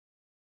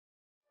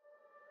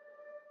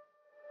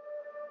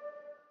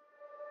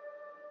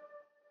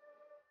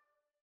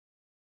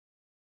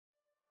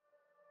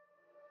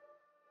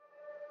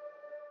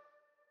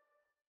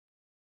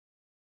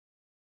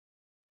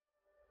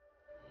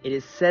It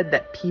is said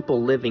that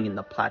people living in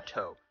the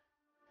plateau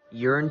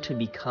yearn to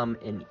become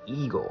an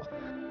eagle,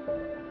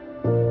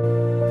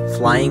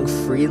 flying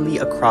freely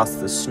across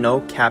the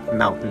snow-capped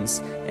mountains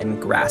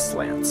and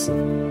grasslands.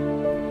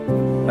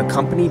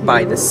 Accompanied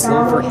by the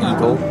silver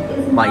eagle,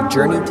 my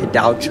journey to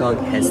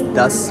Daocheng has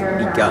thus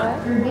begun.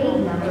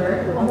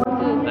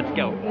 Let's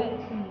go.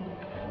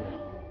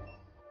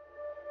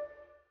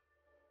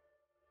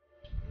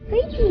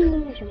 飞机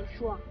英语怎么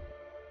说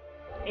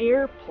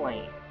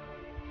Airplane.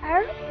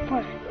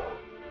 Airplane.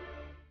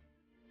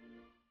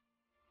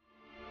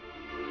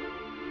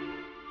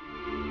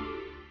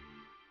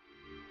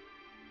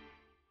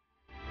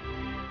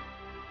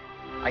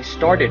 I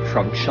started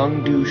from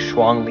Chengdu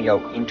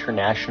Shuangliu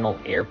International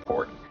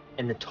Airport,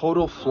 and the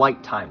total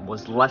flight time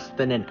was less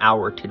than an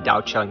hour to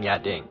Daocheng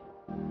Yading.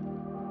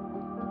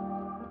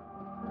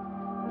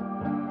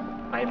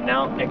 I am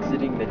now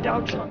exiting the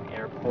Daocheng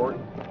Airport,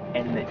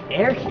 and the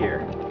air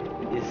here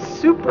is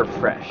super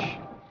fresh.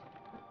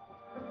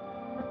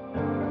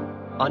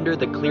 Under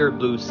the clear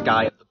blue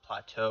sky of the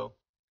plateau,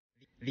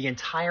 the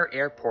entire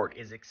airport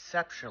is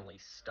exceptionally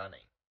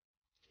stunning.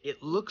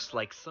 It looks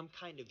like some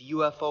kind of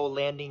UFO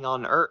landing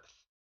on Earth.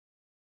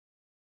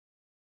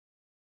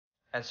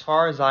 As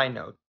far as I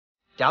know,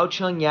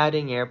 Daocheng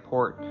Yading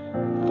Airport,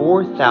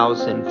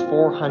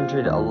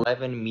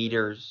 4,411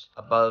 meters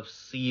above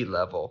sea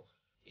level.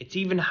 It's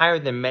even higher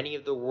than many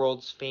of the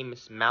world's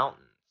famous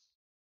mountains.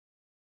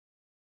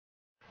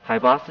 海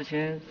拔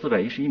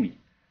4411米，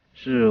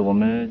是我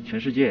们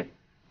全世界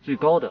最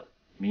高的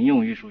民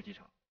用运输机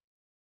场。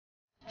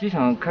机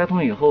场开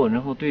通以后，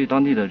然后对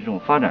当地的这种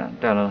发展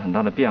带来了很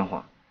大的变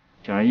化。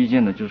显而易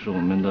见的就是我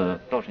们的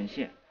稻城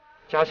县，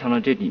加强了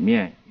这里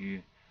面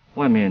与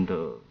外面的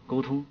沟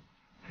通，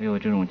还有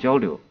这种交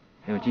流，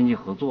还有经济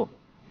合作，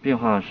变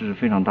化是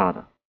非常大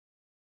的。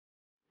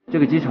这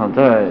个机场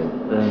在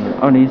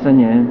2013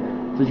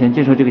年之前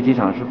建设这个机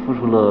场是付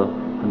出了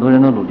很多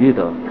人的努力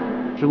的，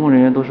施工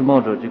人员都是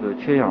冒着这个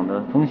缺氧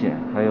的风险，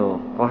还有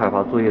高海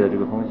拔作业的这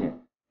个风险，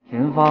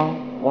前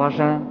方挖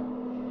山。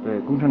 对，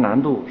工程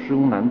难度、施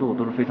工难度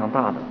都是非常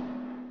大的。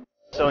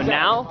So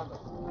now,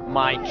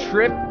 my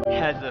trip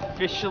has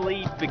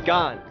officially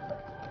begun.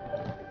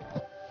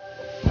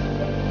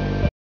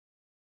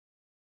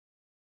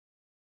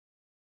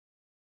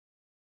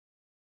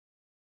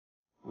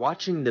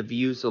 Watching the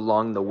views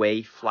along the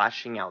way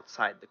flashing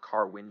outside the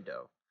car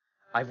window,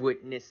 I've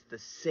witnessed the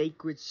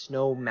sacred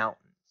snow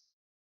mountains,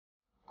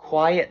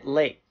 quiet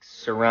lakes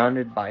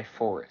surrounded by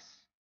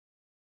forests,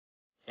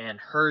 and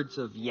herds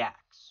of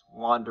yaks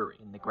wander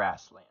in the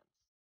grasslands,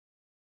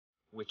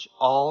 which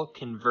all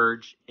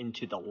converge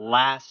into the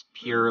last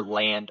pure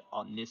land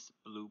on this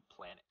blue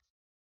planet.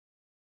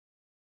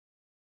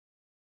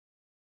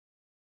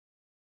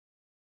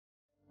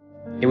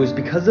 It was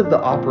because of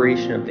the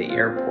operation of the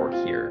airport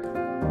here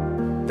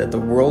that the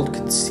world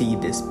could see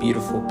this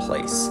beautiful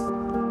place.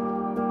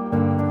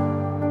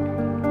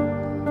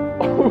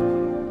 Oh,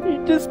 he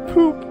just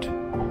pooped.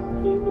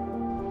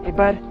 Hey,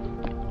 bud.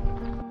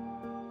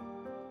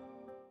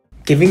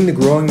 Given the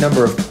growing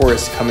number of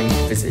tourists coming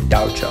to visit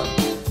Daocheng,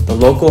 the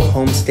local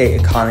homestay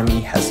economy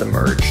has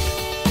emerged.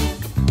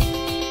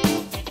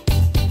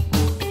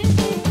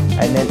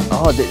 And then,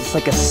 oh, it's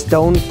like a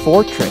stone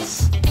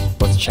fortress.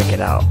 Let's check it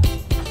out.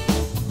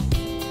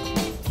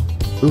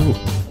 Ooh,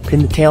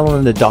 pin the tail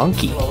on the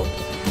donkey.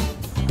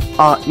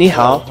 你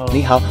好，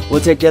你好，我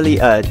在这里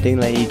订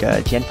了一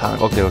个间房。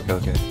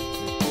Okay.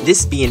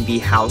 This B&B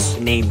house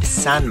named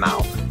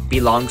Sanmao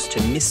belongs to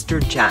Mr.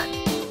 Zhan,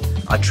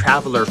 a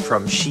traveler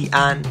from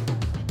Xi'an.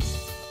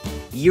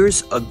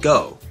 Years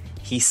ago,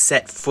 he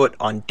set foot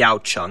on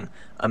Daocheng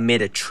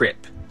amid a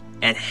trip,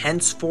 and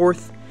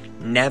henceforth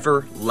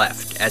never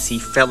left as he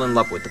fell in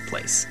love with the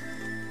place.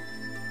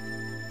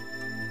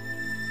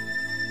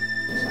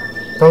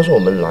 当时我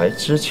们来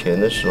之前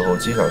的时候，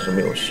机场是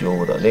没有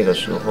修的，那个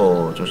时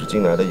候就是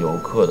进来的游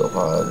客的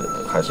话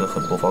还是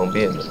很不方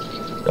便的。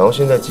然后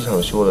现在机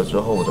场修了之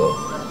后的，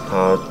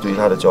它对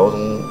它的交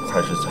通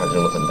还是产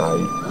生了很大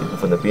一部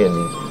分的便利。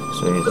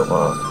 所以的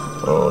话，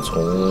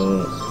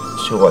从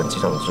修完机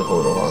场之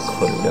后的话，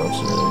客流量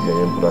是源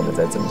源不断的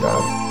在增加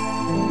的。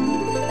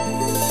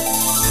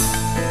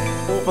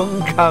风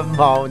干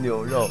牦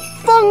牛肉，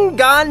风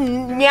干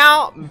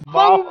牦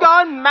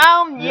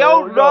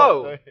牛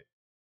肉。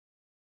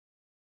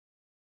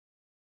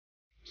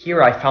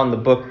Here I found the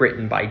book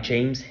written by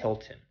James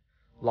Hilton,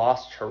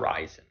 Lost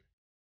Horizon.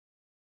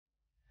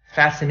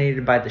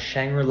 Fascinated by the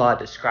Shangri-La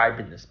described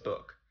in this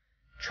book,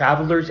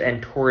 travelers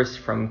and tourists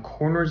from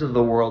corners of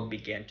the world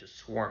began to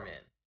swarm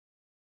in.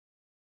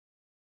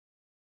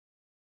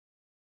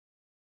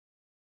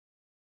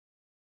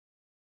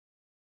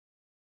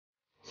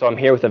 So I'm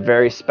here with a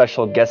very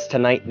special guest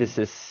tonight. This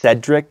is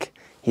Cedric.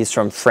 He's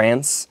from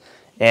France,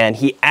 and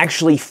he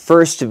actually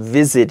first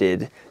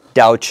visited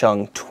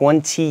Daocheng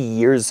 20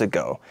 years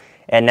ago,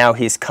 and now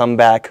he's come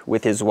back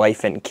with his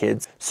wife and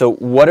kids. So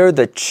what are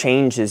the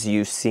changes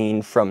you've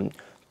seen from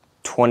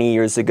 20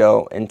 years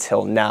ago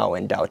until now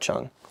in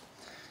Daocheng?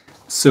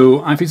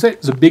 So I think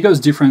that the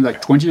biggest difference,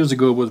 like 20 years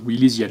ago, was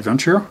really the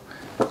adventure.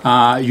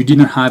 You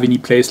didn't have any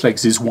place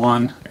like this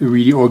one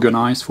really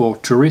organized for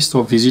tourists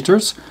or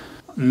visitors.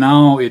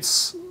 Now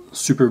it's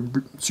super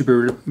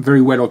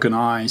very well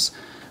organized.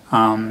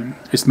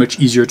 It's much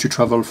easier to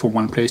travel from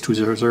one place to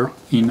the other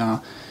in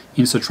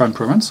Sichuan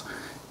Province,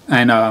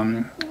 and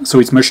so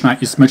it's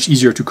much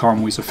easier to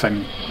come with a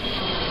family.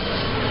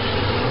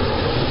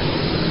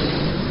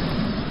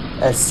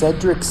 As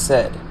Cedric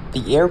said,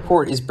 the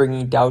airport is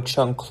bringing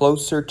Daocheng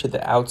closer to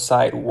the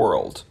outside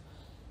world.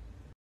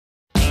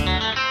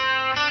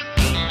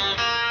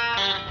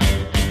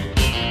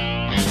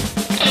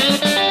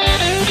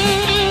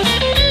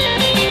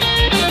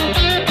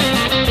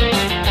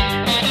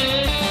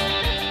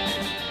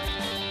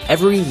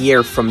 Every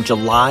year from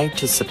July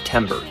to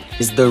September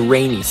is the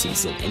rainy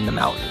season in the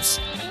mountains,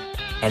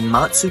 and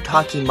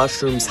matsutake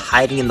mushrooms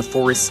hiding in the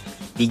forests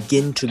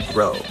begin to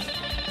grow.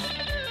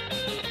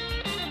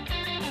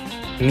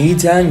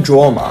 Mizan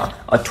Droma,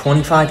 a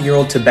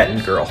 25-year-old Tibetan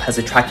girl, has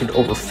attracted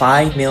over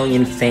 5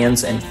 million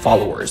fans and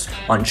followers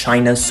on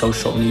China's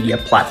social media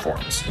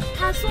platforms,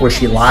 where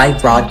she live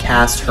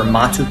broadcasts her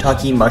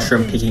matsutake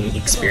mushroom picking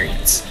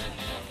experience.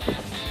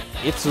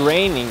 It's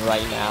raining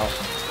right now.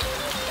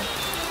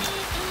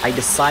 I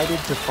decided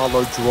to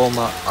follow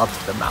Droma up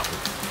the mountain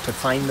to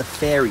find the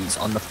fairies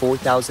on the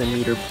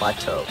 4,000-meter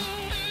plateau.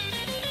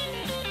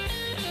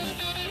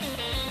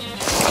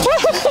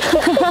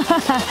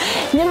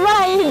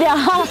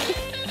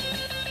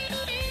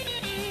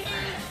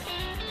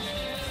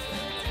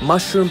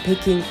 Mushroom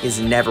picking is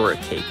never a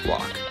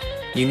cakewalk.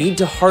 You need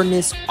to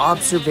harness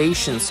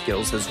observation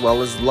skills as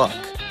well as luck.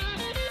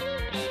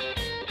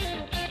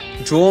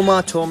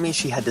 Droma told me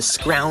she had to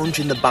scrounge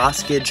in the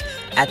boskage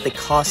at the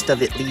cost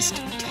of at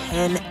least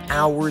 10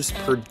 hours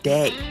per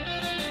day.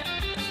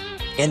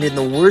 And in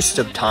the worst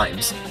of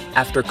times,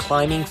 after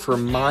climbing for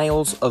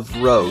miles of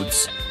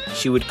roads,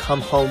 she would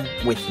come home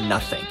with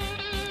nothing.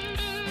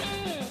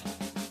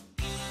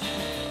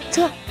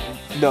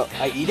 No,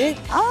 I eat it?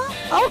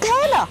 OK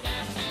的，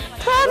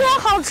特别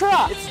好吃，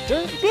 It's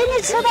dirt. 比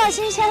你吃到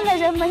新鲜的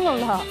人没有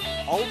了。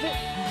 All of it?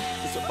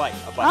 Just a bite,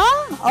 a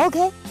bite.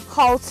 OK，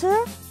 好吃。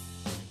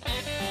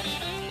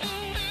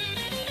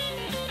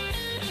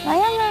哪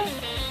样啊？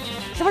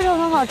是不是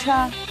很好吃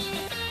啊？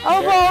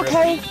 O 不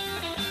OK？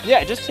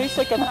 Yeah, it just tastes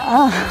like a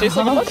tastes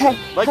like a OK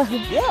mushroom.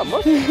 Like, yeah,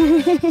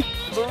 mushroom.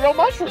 It's a real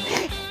mushroom.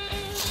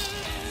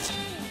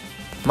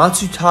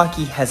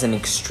 Matsutake has an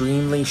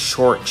extremely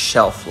short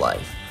shelf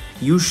life,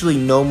 usually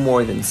no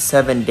more than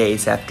 7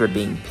 days after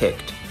being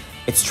picked.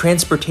 Its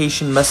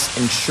transportation must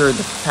ensure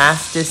the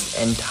fastest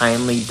and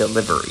timely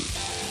delivery.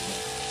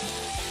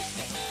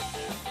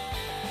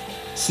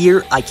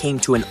 Here I came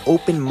to an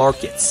open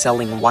market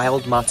selling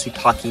wild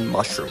matsutake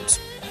mushrooms,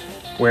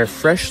 where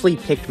freshly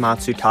picked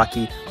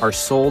matsutake are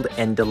sold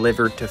and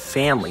delivered to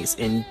families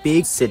in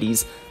big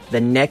cities the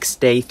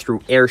next day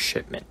through air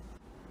shipment.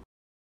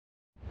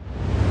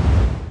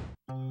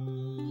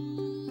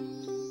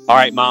 All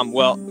right, Mom.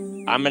 Well,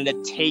 I'm gonna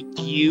take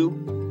you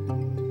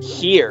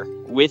here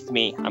with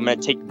me. I'm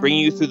gonna bring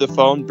you through the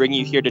phone, bring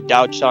you here to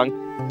Daocheng,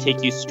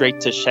 take you straight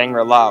to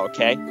Shangri-La.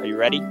 Okay? Are you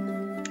ready?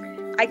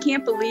 I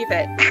can't believe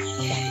it.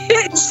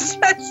 It's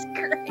just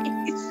crazy.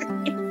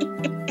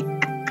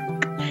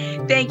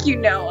 Thank you,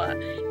 Noah.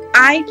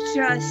 I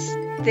just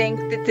think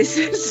that this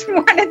is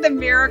one of the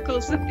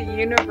miracles of the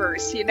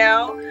universe, you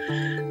know?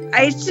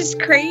 It's just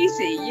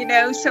crazy, you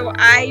know? So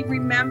I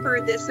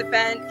remember this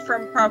event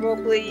from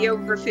probably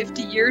over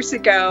 50 years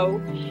ago,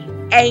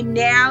 and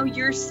now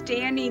you're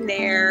standing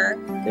there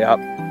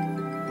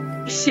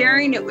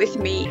sharing it with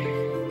me.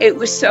 It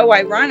was so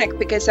ironic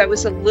because I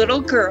was a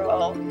little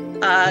girl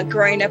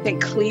growing up in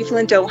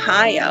Cleveland,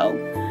 Ohio,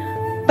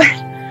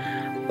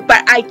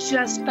 but I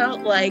just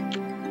felt like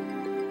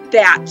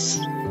that's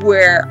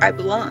where I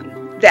belong.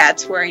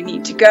 That's where I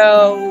need to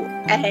go,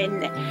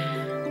 and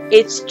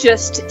it's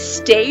just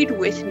stayed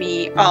with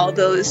me all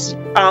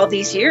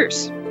these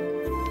years.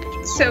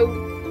 So,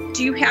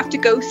 do you have to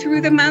go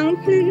through the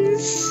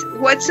mountains?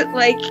 What's it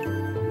like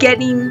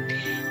getting?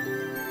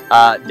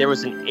 There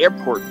was an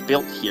airport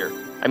built here.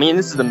 I mean,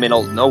 this is the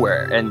middle of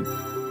nowhere, and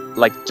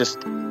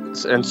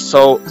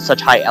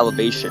such high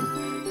elevation.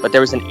 But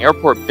there was an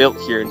airport built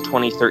here in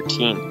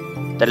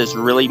 2013 that has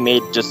really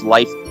made just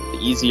life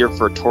easier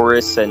for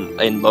tourists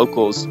and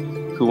locals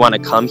who want to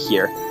come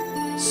here.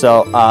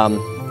 So,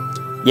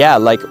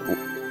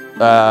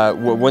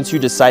 once you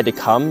decide to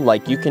come,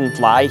 you can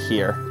fly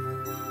here